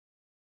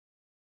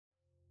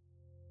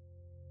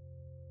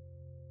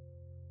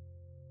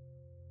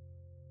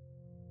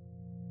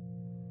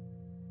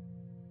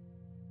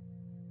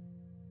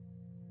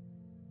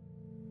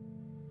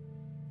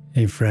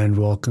Hey friend,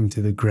 welcome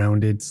to the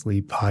Grounded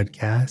Sleep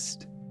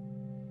Podcast.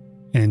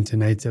 And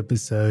tonight's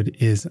episode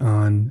is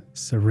on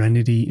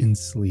serenity in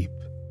sleep.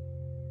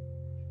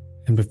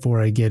 And before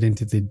I get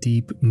into the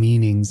deep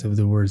meanings of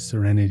the word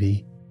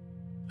serenity,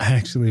 I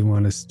actually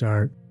want to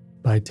start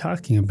by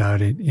talking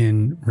about it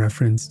in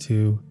reference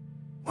to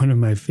one of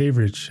my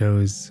favorite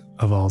shows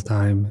of all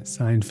time,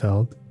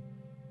 Seinfeld.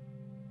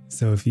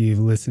 So if you've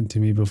listened to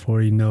me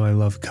before, you know I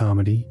love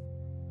comedy.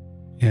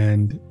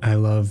 And I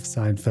love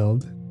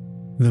Seinfeld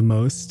the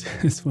most.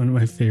 It's one of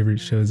my favorite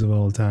shows of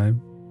all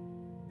time.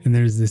 And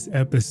there's this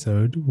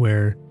episode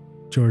where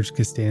George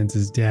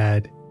Costanza's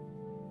dad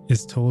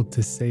is told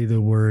to say the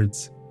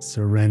words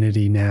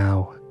 "serenity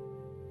now"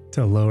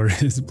 to lower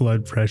his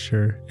blood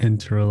pressure and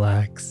to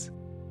relax.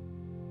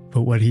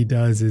 But what he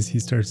does is he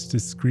starts to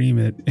scream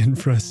it in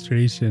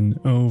frustration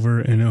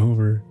over and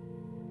over,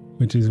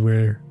 which is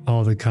where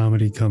all the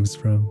comedy comes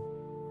from.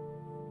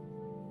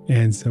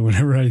 And so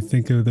whenever I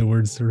think of the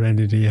word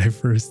serenity, I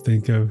first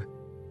think of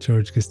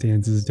George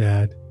Costanza's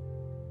dad.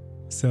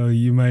 So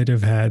you might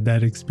have had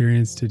that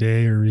experience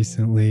today or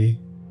recently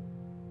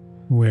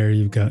where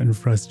you've gotten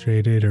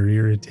frustrated or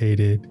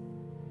irritated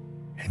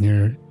and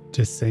you're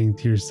just saying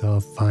to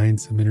yourself, find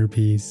some inner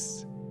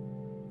peace,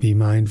 be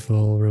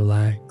mindful,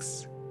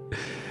 relax.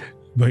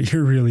 But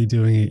you're really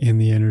doing it in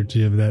the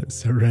energy of that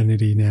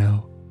serenity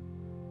now.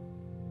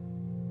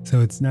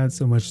 So it's not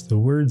so much the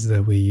words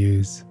that we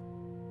use,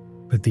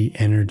 but the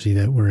energy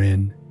that we're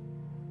in.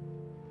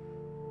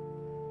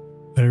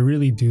 But I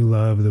really do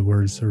love the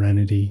word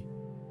serenity,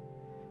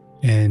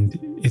 and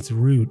its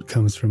root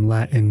comes from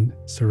Latin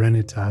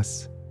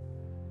serenitas,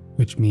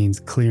 which means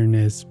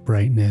clearness,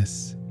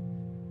 brightness,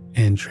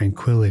 and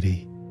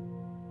tranquility.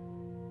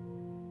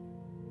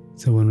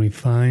 So when we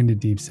find a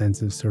deep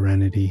sense of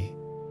serenity,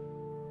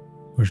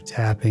 we're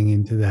tapping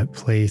into that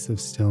place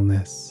of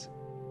stillness,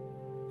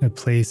 that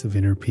place of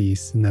inner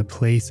peace, and that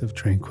place of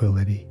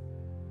tranquility.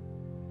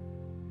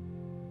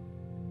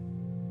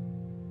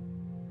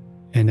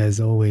 And as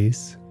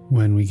always,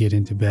 when we get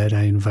into bed,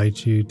 I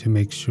invite you to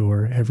make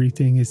sure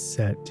everything is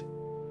set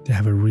to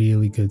have a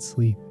really good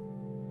sleep.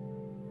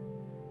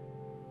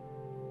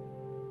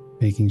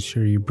 Making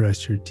sure you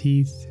brush your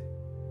teeth,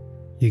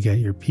 you got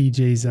your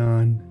PJs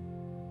on,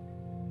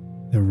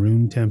 the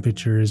room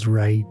temperature is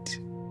right,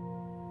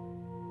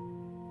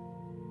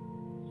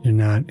 you're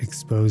not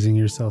exposing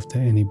yourself to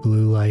any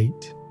blue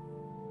light.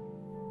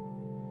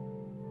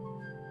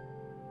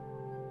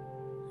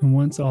 And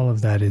once all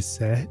of that is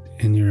set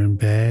and you're in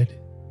bed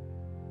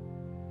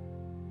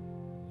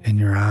and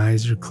your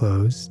eyes are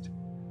closed,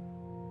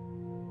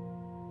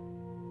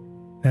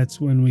 that's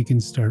when we can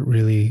start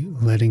really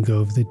letting go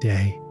of the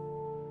day.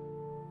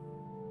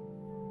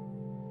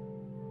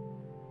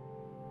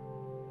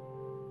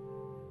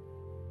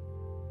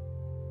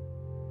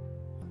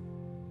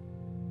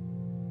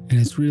 And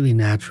it's really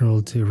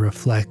natural to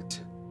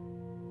reflect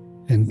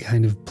and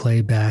kind of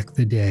play back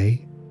the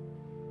day.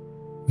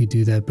 We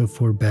do that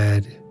before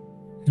bed,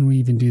 and we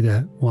even do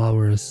that while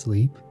we're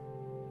asleep.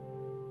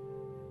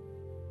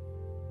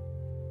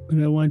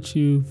 But I want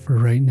you, for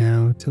right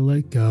now, to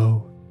let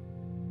go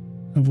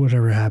of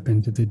whatever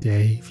happened to the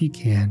day, if you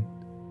can.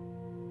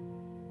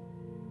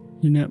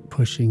 You're not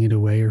pushing it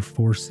away or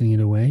forcing it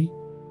away.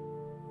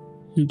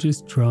 You're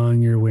just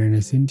drawing your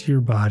awareness into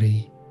your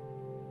body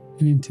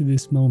and into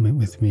this moment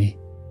with me.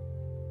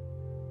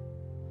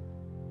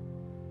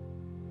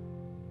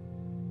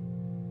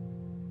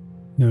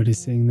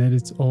 Noticing that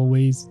it's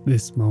always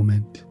this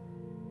moment.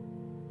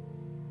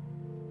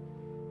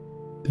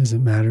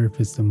 Doesn't matter if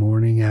it's the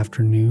morning,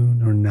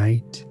 afternoon, or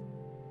night.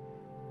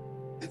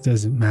 It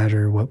doesn't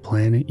matter what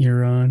planet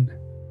you're on.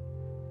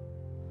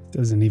 It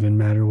doesn't even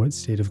matter what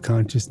state of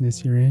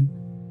consciousness you're in.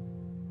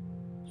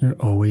 You're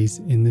always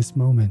in this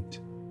moment.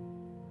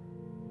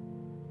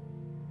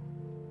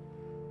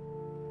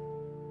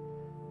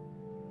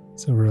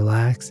 So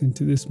relax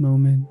into this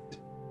moment.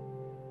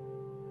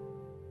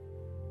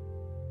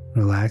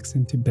 Relax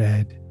into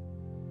bed,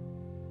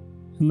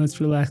 and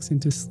let's relax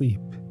into sleep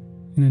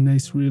in a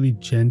nice, really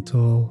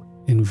gentle,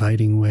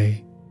 inviting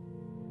way.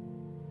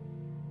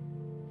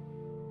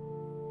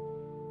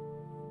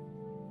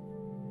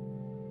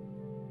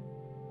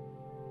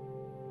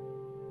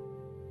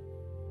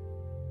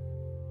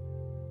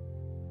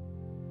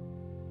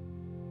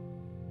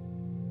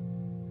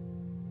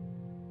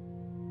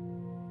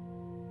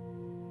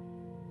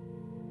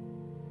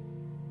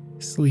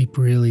 Sleep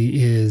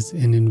really is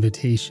an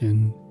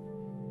invitation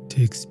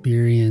to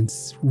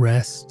experience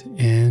rest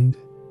and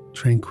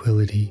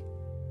tranquility.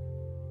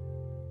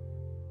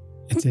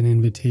 It's an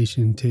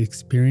invitation to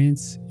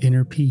experience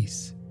inner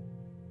peace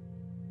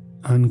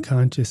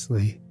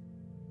unconsciously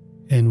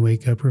and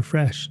wake up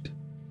refreshed.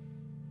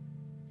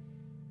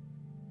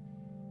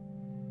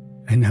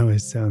 I know it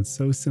sounds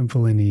so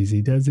simple and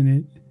easy,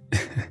 doesn't it?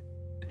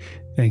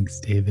 Thanks,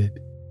 David.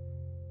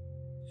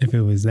 If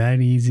it was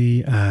that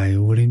easy, I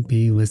wouldn't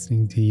be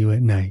listening to you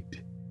at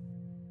night.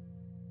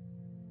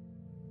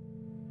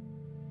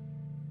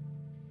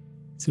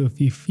 So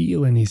if you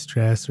feel any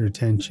stress or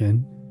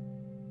tension,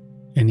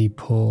 any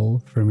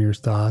pull from your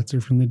thoughts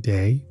or from the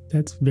day.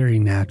 That's very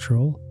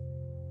natural.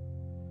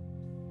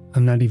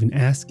 I'm not even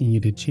asking you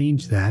to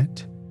change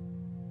that.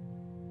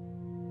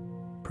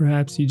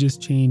 Perhaps you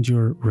just change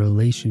your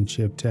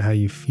relationship to how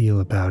you feel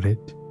about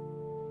it.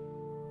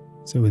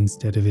 So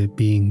instead of it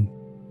being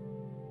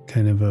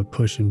kind of a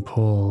push and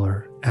pull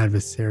or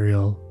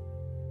adversarial,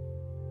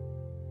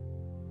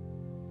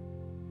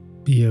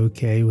 be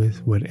okay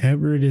with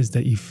whatever it is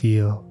that you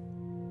feel,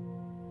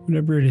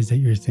 whatever it is that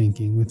you're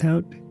thinking,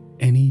 without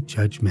any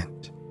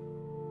judgment.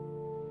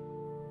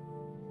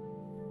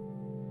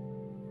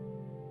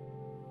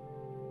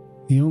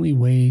 The only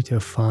way to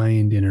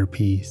find inner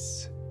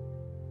peace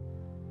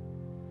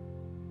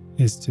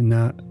is to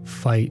not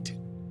fight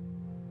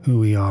who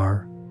we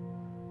are.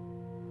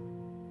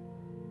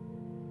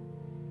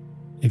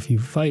 If you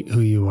fight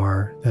who you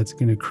are, that's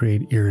going to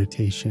create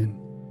irritation.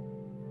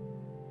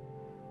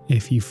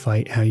 If you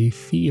fight how you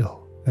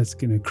feel, that's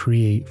going to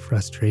create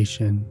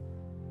frustration,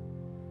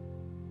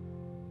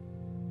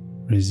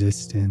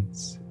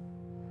 resistance.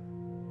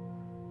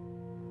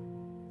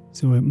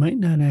 So it might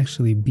not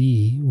actually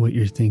be what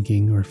you're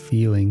thinking or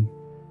feeling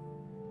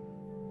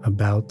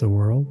about the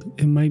world.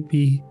 It might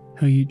be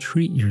how you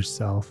treat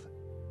yourself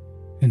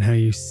and how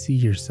you see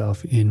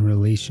yourself in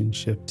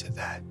relationship to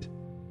that.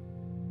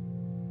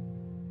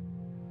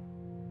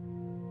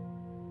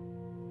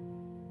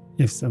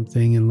 If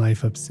something in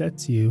life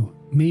upsets you,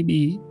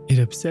 maybe it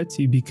upsets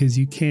you because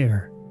you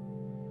care.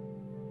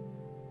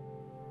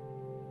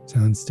 So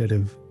instead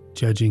of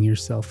judging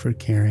yourself for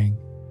caring,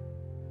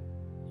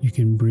 you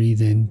can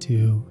breathe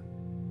into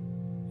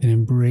and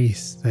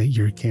embrace that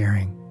you're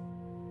caring.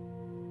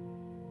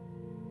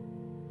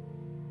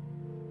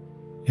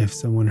 If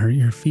someone hurt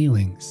your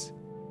feelings,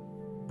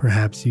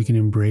 perhaps you can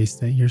embrace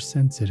that you're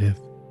sensitive.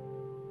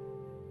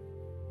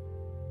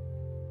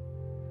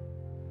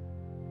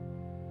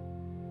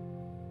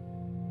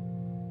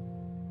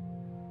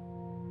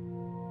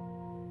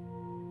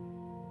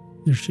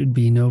 There should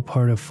be no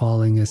part of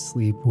falling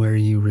asleep where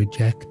you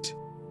reject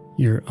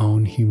your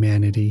own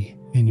humanity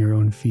and your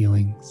own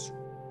feelings.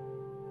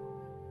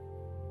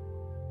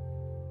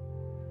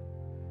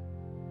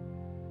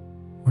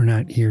 We're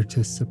not here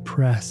to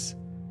suppress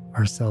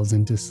ourselves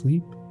into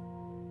sleep.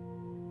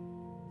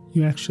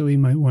 You actually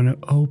might want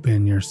to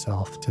open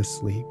yourself to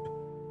sleep.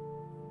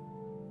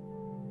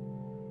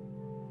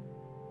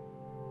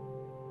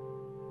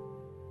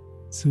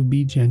 So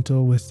be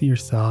gentle with your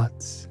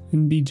thoughts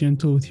and be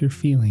gentle with your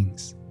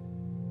feelings.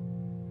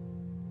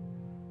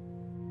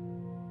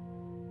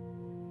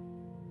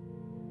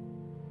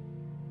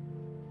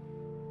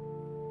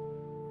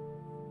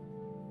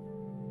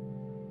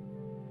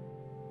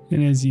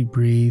 And as you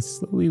breathe,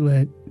 slowly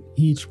let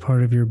each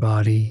part of your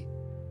body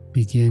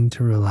begin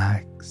to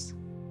relax.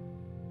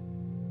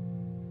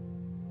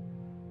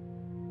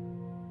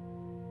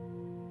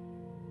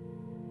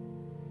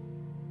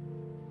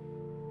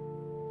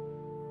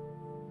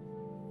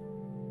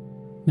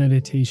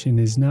 Meditation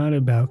is not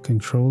about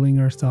controlling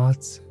our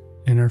thoughts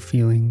and our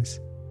feelings.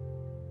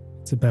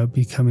 It's about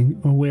becoming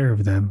aware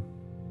of them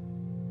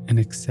and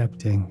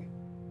accepting.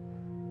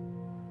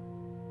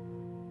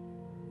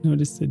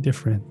 Notice the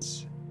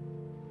difference.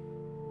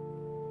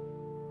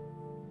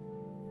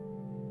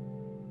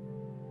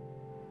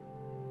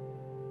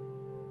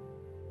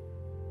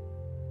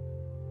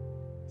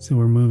 So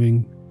we're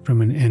moving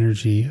from an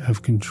energy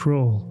of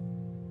control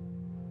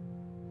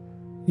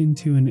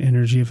into an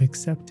energy of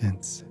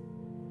acceptance.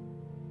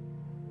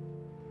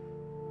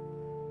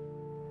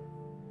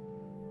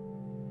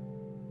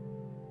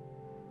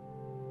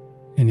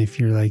 And if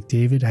you're like,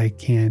 David, I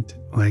can't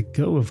let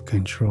go of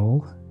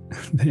control,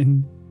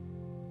 then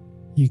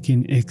you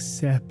can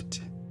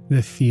accept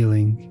the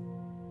feeling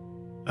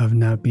of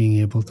not being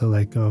able to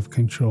let go of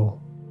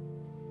control.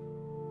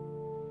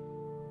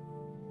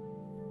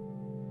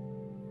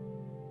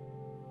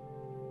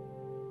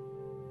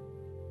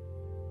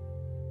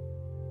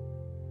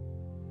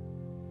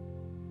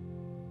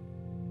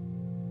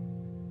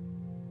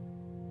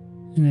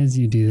 And as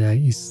you do that,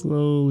 you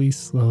slowly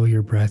slow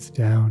your breath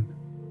down.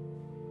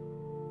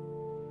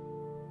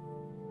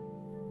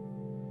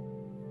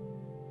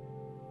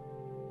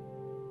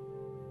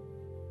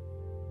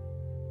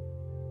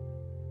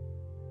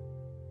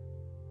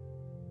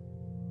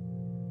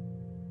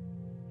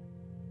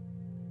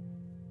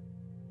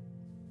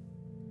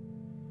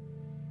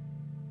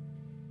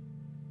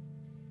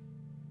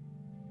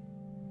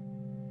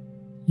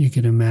 You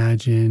can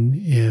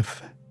imagine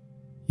if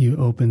you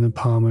open the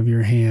palm of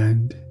your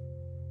hand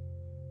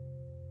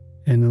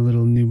and a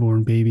little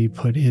newborn baby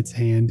put its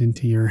hand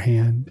into your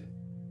hand,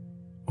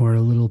 or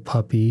a little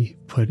puppy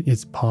put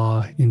its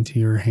paw into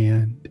your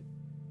hand.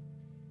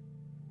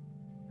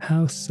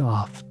 How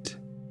soft,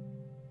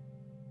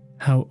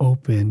 how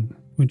open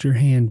would your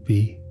hand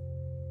be?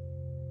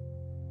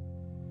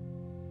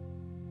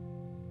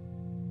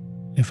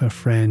 If a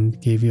friend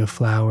gave you a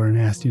flower and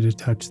asked you to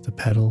touch the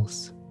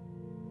petals,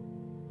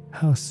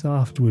 how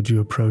soft would you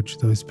approach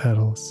those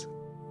petals?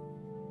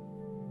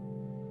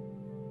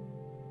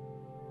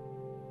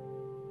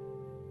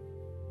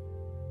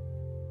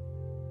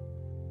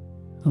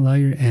 Allow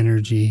your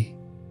energy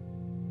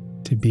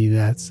to be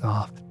that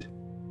soft.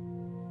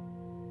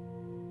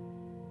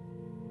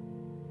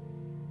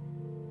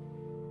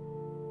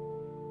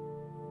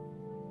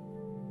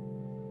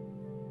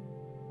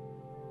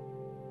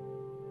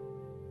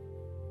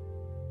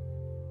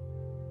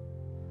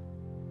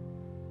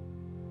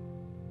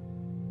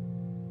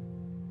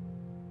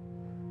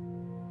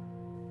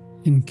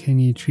 And can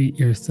you treat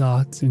your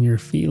thoughts and your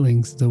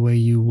feelings the way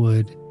you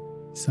would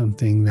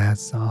something that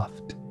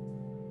soft?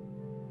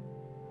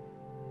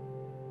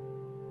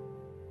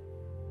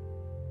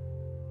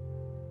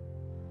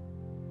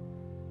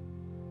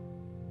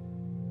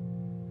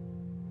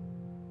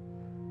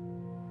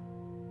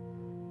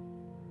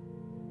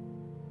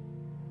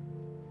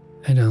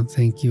 I don't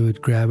think you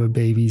would grab a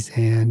baby's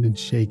hand and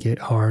shake it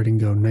hard and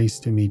go, "Nice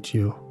to meet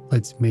you.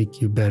 Let's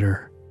make you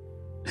better."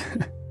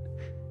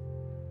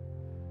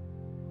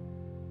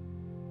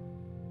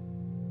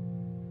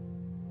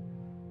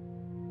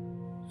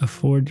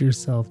 Afford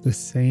yourself the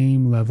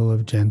same level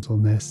of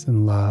gentleness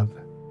and love.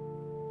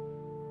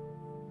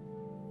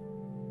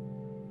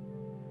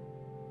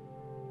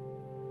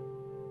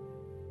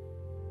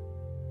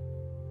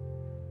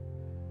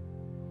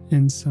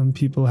 And some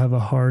people have a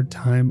hard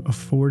time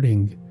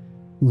affording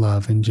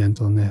love and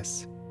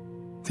gentleness.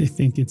 They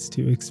think it's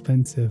too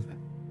expensive.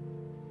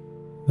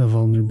 The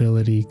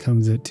vulnerability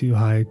comes at too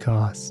high a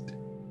cost.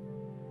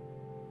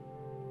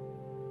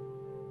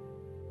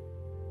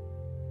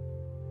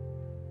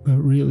 But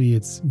really,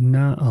 it's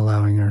not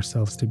allowing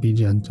ourselves to be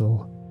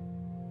gentle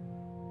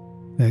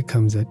that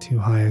comes at too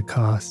high a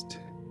cost,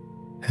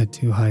 at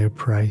too high a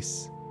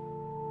price.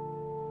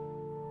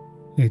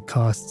 It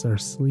costs our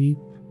sleep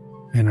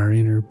and our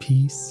inner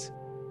peace,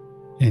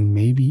 and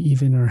maybe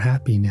even our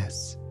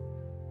happiness.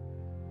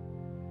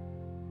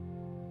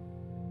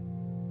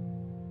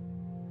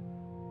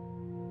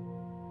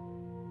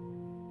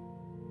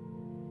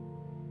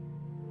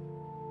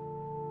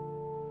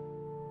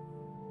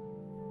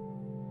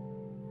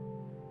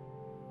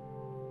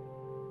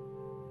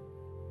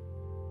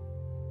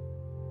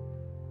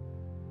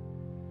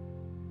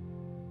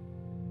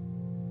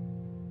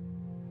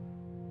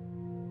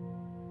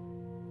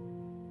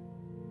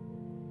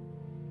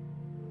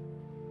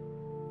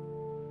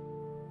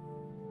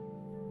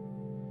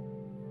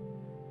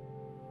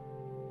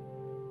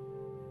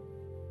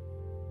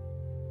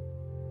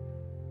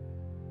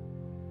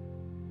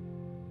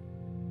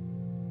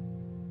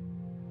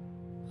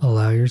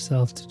 Allow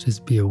yourself to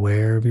just be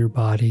aware of your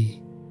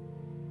body.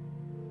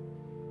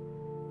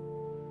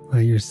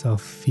 Let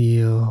yourself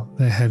feel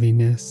the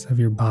heaviness of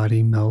your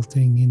body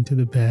melting into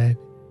the bed.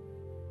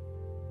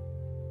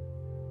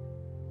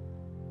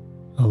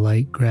 A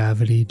light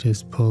gravity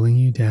just pulling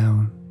you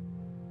down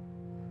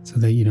so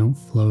that you don't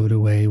float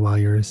away while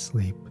you're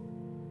asleep.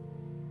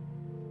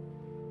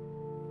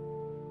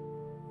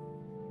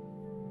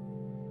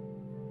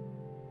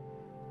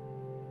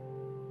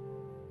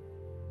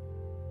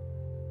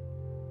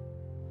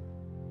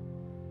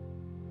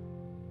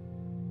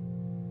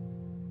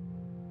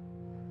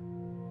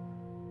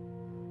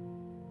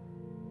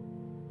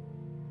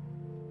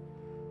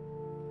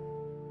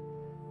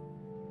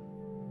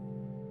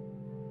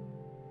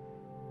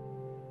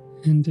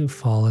 And to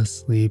fall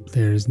asleep,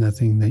 there's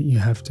nothing that you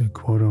have to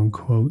quote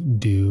unquote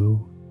do.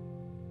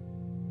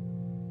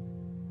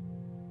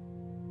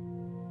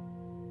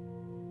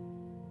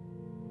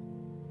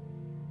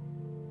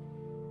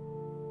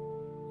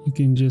 You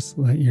can just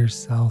let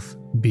yourself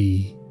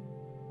be.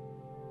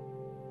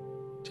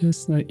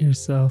 Just let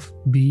yourself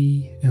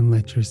be and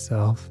let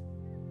yourself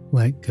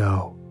let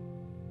go.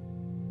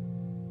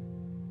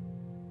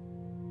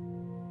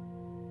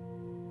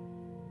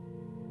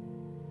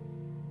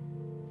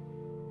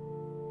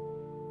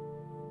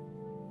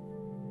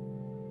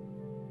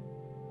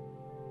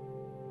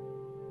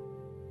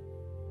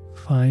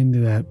 Find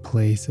that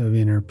place of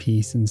inner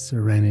peace and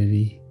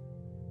serenity.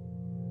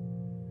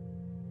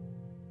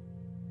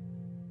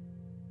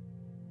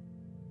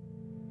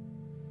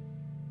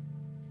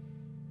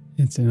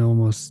 It's an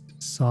almost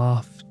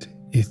soft,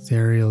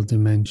 ethereal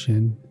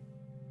dimension,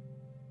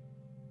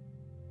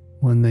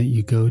 one that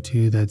you go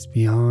to that's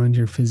beyond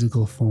your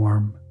physical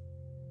form,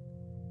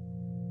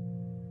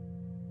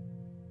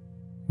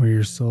 where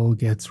your soul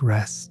gets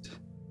rest.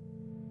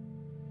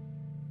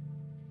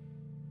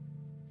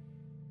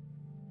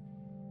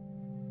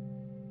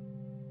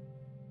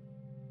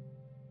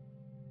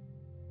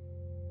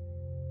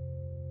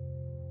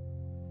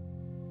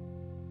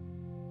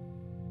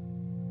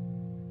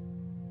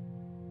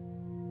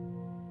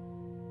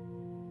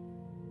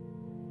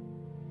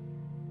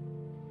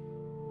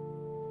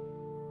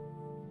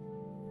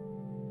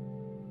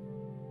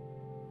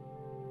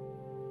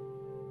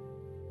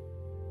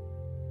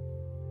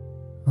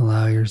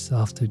 Allow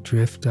yourself to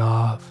drift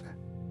off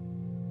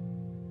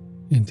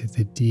into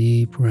the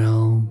deep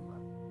realm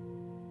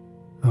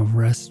of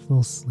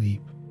restful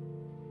sleep.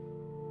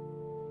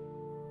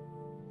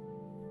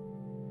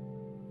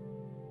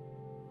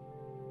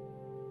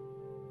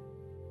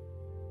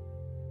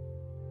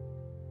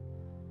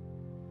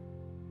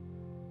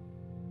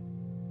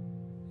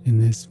 In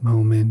this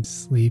moment,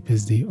 sleep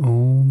is the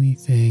only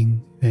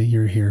thing that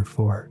you're here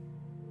for.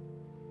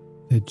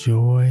 The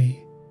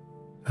joy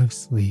of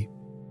sleep.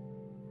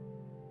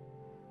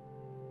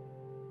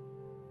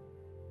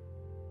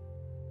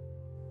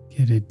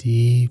 Get a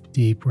deep,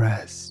 deep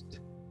rest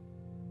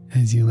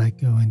as you let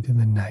go into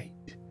the night.